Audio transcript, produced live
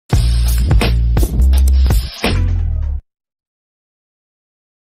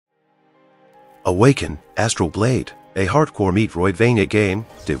AWAKEN, Astral Blade, a hardcore Metroidvania game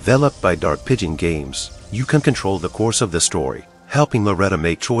developed by Dark Pigeon Games. You can control the course of the story, helping Loretta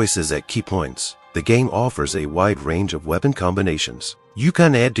make choices at key points. The game offers a wide range of weapon combinations you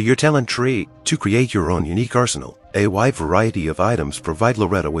can add to your talent tree to create your own unique arsenal. A wide variety of items provide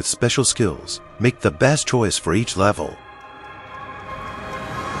Loretta with special skills. Make the best choice for each level.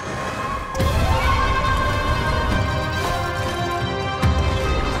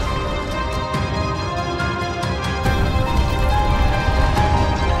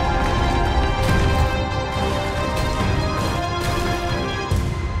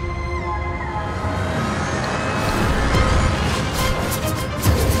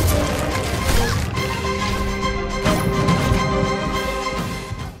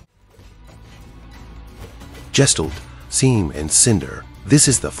 Gestalt, Seam, and Cinder. This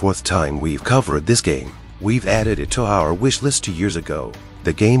is the 4th time we've covered this game. We've added it to our wishlist 2 years ago.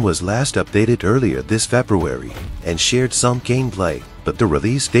 The game was last updated earlier this February and shared some gameplay, but the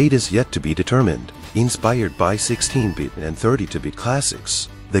release date is yet to be determined. Inspired by 16-bit and 32-bit classics,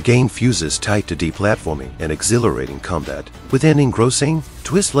 the game fuses tight to deep platforming and exhilarating combat with an engrossing,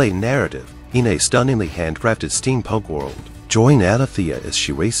 twist-laden narrative in a stunningly handcrafted steampunk world. Join Enelia as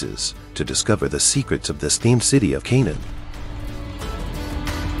she races to discover the secrets of this themed city of Canaan.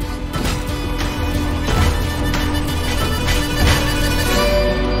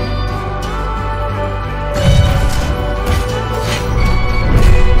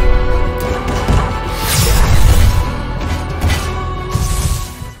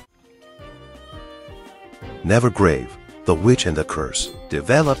 Nevergrave, The Witch and the Curse,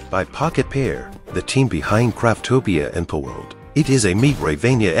 developed by Pocket Pair, the team behind Craftopia and Poworld. It is a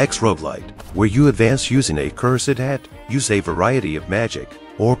Metroidvania X roguelite, where you advance using a cursed hat, use a variety of magic,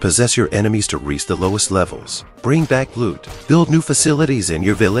 or possess your enemies to reach the lowest levels. Bring back loot, build new facilities in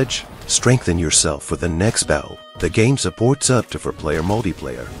your village, strengthen yourself for the next battle. The game supports up to 4-player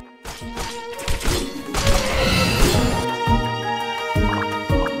multiplayer.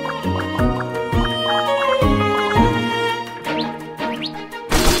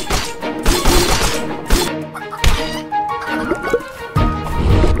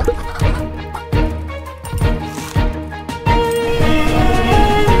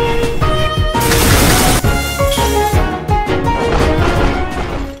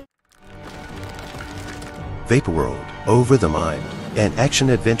 Vaporworld, Over the Mind, an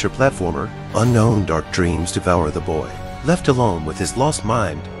action-adventure platformer. Unknown dark dreams devour the boy. Left alone with his lost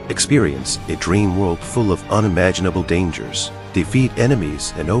mind, experience a dream world full of unimaginable dangers. Defeat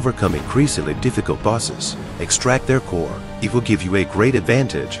enemies and overcome increasingly difficult bosses. Extract their core. It will give you a great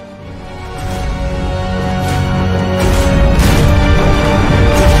advantage.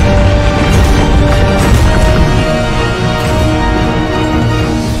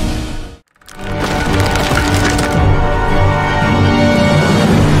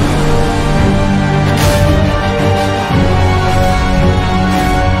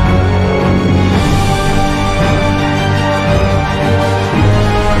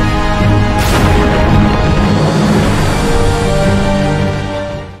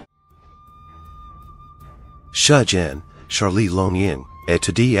 શક剑-匣里龙吟, a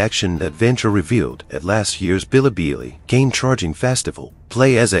 2D action-adventure revealed at last year's Bilibili game-charging festival.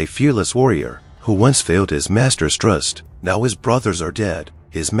 Play as a fearless warrior who once failed his master's trust. Now his brothers are dead.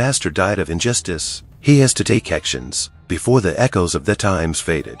 His master died of injustice. He has to take actions before the echoes of the times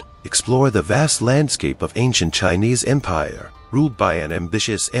faded. Explore the vast landscape of ancient Chinese empire, ruled by an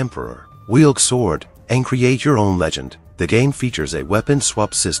ambitious emperor. Wield sword and create your own legend. The game features a weapon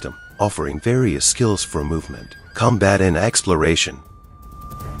swap system, offering various skills for movement, combat, and exploration.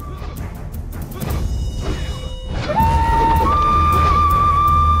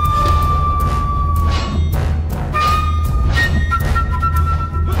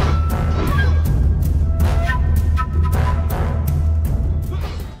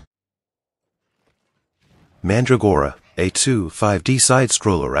 Mandragora, a 2-5D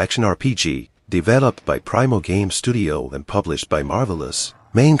side-scroller action RPG, developed by Primal Game Studio and published by Marvelous.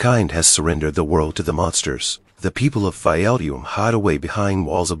 Mankind has surrendered the world to the monsters. The people of Faeldium hide away behind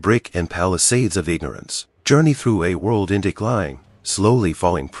walls of brick and palisades of ignorance. Journey through a world in decline, slowly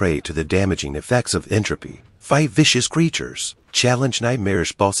falling prey to the damaging effects of entropy. Fight vicious creatures, challenge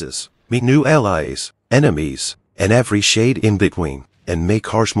nightmarish bosses, meet new allies, enemies, and every shade in between, and make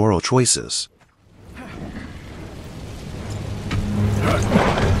harsh moral choices.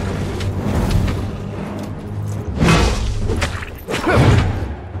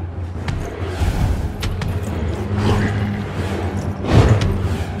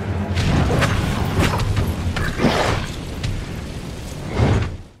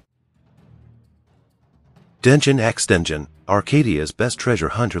 Dungeon X Dungeon. Arcadia's best treasure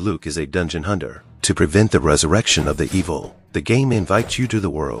hunter Luke is a dungeon hunter. To prevent the resurrection of the evil, the game invites you to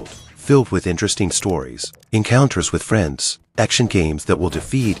the world, filled with interesting stories, encounters with friends, action games that will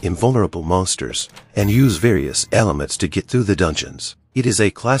defeat invulnerable monsters, and use various elements to get through the dungeons. It is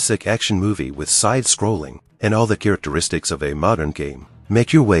a classic action movie with side-scrolling, and all the characteristics of a modern game.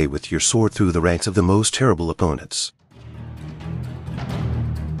 Make your way with your sword through the ranks of the most terrible opponents.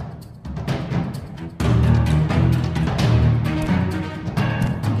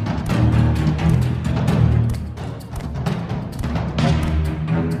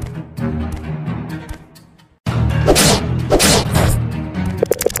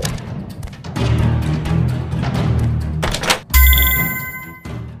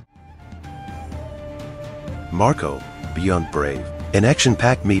 Marko, Beyond Brave, an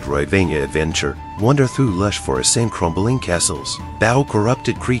action-packed Metroidvania adventure. Wander through lush forests and crumbling castles, battle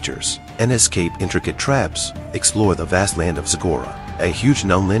corrupted creatures, and escape intricate traps. Explore the vast land of Zagora, a huge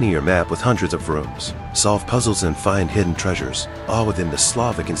non-linear map with hundreds of rooms. Solve puzzles and find hidden treasures, all within the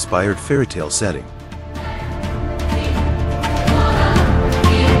Slavic-inspired fairy tale setting.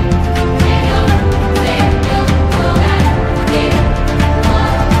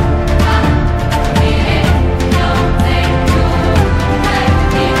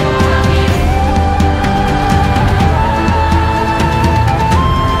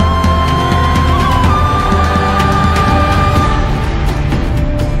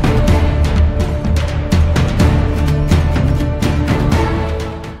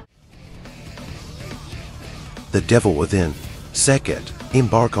 The Devil Within. Satgat.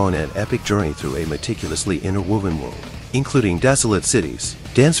 Embark on an epic journey through a meticulously interwoven world, including desolate cities,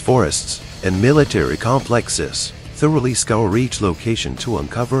 dense forests, and military complexes. Thoroughly scour each location to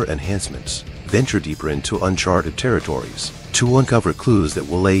uncover enhancements. Venture deeper into uncharted territories to uncover clues that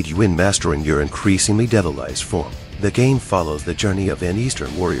will aid you in mastering your increasingly devilized form. The game follows the journey of an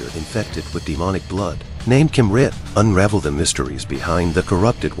Eastern warrior infected with demonic blood, named Kimrit. Unravel the mysteries behind the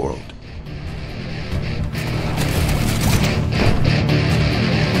corrupted world.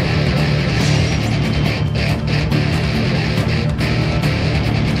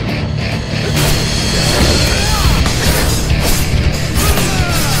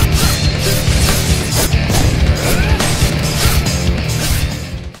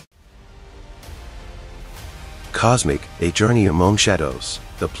 Cosmic, a journey among shadows.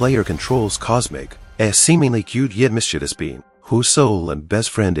 The player controls Cosmic, a seemingly cute yet mischievous being, whose soul and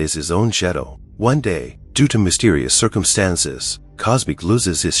best friend is his own shadow. One day, due to mysterious circumstances, Cosmic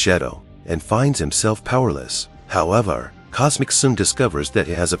loses his shadow and finds himself powerless. However, Cosmic soon discovers that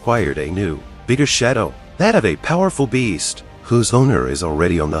he has acquired a new, bigger shadow, that of a powerful beast, whose owner is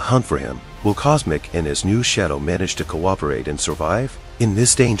already on the hunt for him. Will Cosmic and his new shadow manage to cooperate and survive in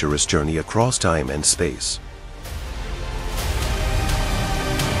this dangerous journey across time and space?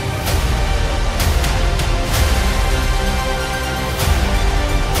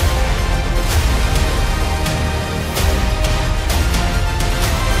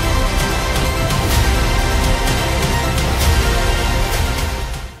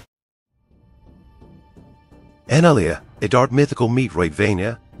 Enelia, a dark mythical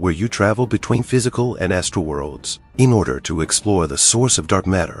Metroidvania, where you travel between physical and astral worlds in order to explore the source of dark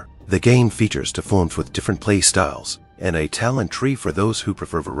matter. The game features forms with different play styles, and a talent tree for those who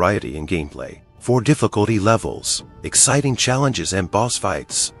prefer variety in gameplay. 4 difficulty levels, exciting challenges and boss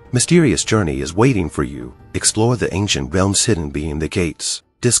fights. Mysterious journey is waiting for you. Explore the ancient realms hidden behind the gates.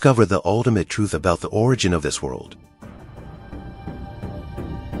 Discover the ultimate truth about the origin of this world.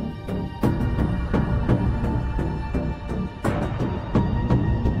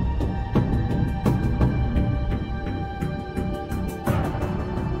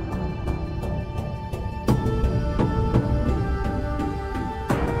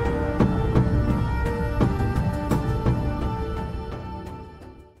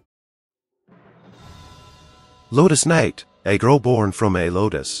 Lotus Knight, a girl born from a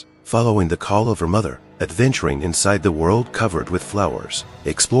lotus, following the call of her mother, adventuring inside the world covered with flowers,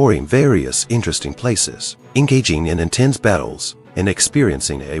 exploring various interesting places, engaging in intense battles, and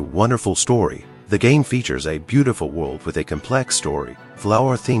experiencing a wonderful story. The game features a beautiful world with a complex story,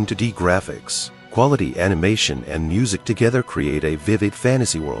 flower-themed 2D graphics, quality animation and music together create a vivid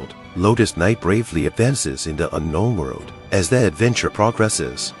fantasy world. Lotus Knight bravely advances in the unknown world. As the adventure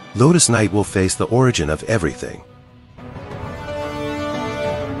progresses, Lotus Knight will face the origin of everything.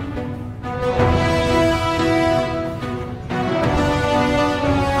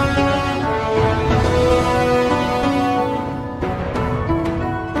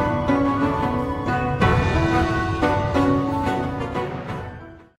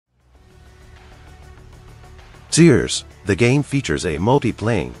 XEARZ, the game features a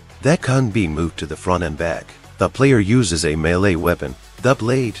multi-plane that can be moved to the front and back. The player uses a melee weapon, the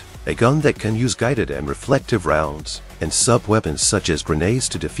blade, a gun that can use guided and reflective rounds, and sub-weapons such as grenades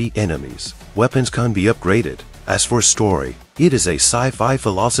to defeat enemies. Weapons can be upgraded. As for story, it is a sci-fi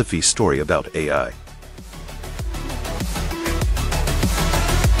philosophy story about AI.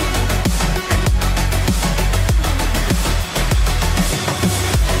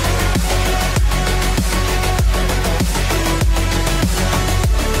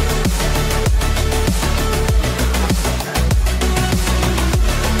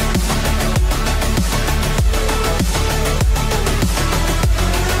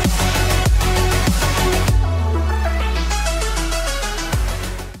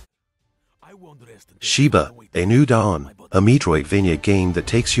 Sheba, A New Dawn, a Metroidvania game that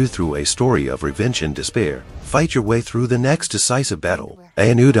takes you through a story of revenge and despair. Fight your way through the next decisive battle.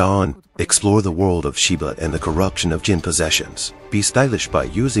 A New Dawn, explore the world of Sheba and the corruption of Jin possessions. Be stylish by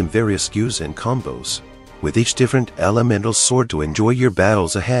using various skills and combos, with each different elemental sword to enjoy your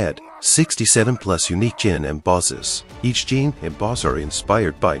battles ahead. 67 plus unique Jin and bosses. Each Jin and boss are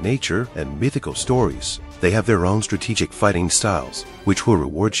inspired by nature and mythical stories. They have their own strategic fighting styles, which will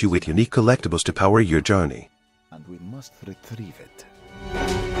reward you with unique collectibles to power your journey. And we must retrieve it.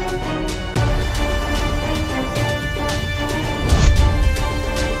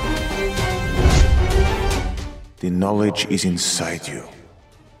 The knowledge is inside you.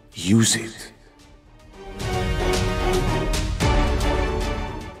 Use it.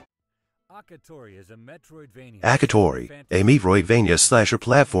 Akatori, a Metroidvania slasher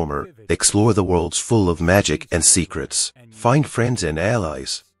platformer. Explore the worlds full of magic and secrets. Find friends and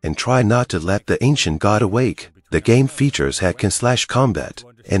allies, and try not to let the ancient god awake. The game features hack-and-slash combat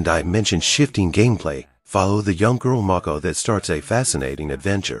and dimension-shifting gameplay. Follow the young girl Marko that starts a fascinating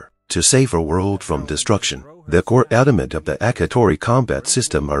adventure to save her world from destruction. The core element of the Akatori combat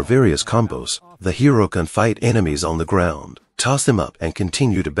system are various combos. The hero can fight enemies on the ground, toss them up, and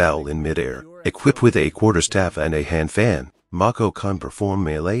continue to battle in midair. Equipped with a quarterstaff and a hand fan, Marko can perform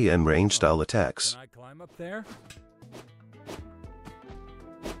melee and range-style attacks. Can I climb up there?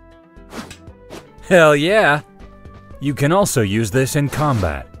 Hell yeah! You can also use this in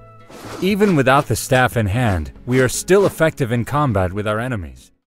combat. Even without the staff in hand, we are still effective in combat with our enemies.